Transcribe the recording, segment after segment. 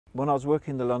When I was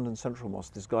working in the London Central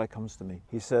Mosque, this guy comes to me.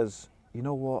 He says, you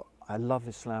know what? I love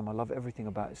Islam. I love everything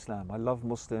about Islam. I love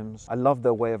Muslims. I love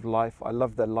their way of life. I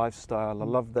love their lifestyle. I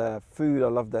love their food. I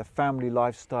love their family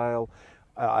lifestyle.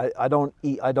 I don't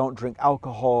eat, I don't drink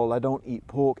alcohol. I don't eat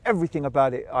pork. Everything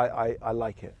about it, I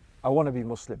like it. I want to be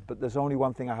Muslim, but there's only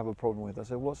one thing I have a problem with. I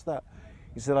said, what's that?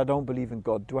 He said, I don't believe in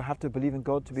God. Do I have to believe in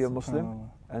God to be a Muslim?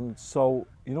 And so,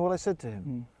 you know what I said to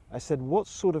him? I said, what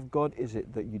sort of God is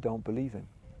it that you don't believe in?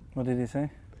 What did he say?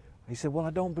 He said, well, I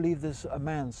don't believe there's a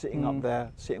man sitting up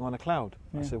there, sitting on a cloud.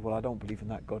 I said, well, I don't believe in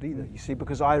that God either. You see,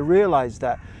 because I realized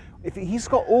that if he's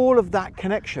got all of that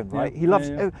connection, right? He loves,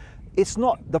 it's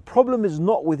not, the problem is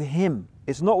not with him.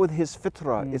 It's not with his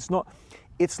fitrah. It's not,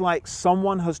 it's like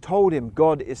someone has told him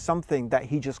God is something that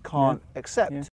he just can't accept.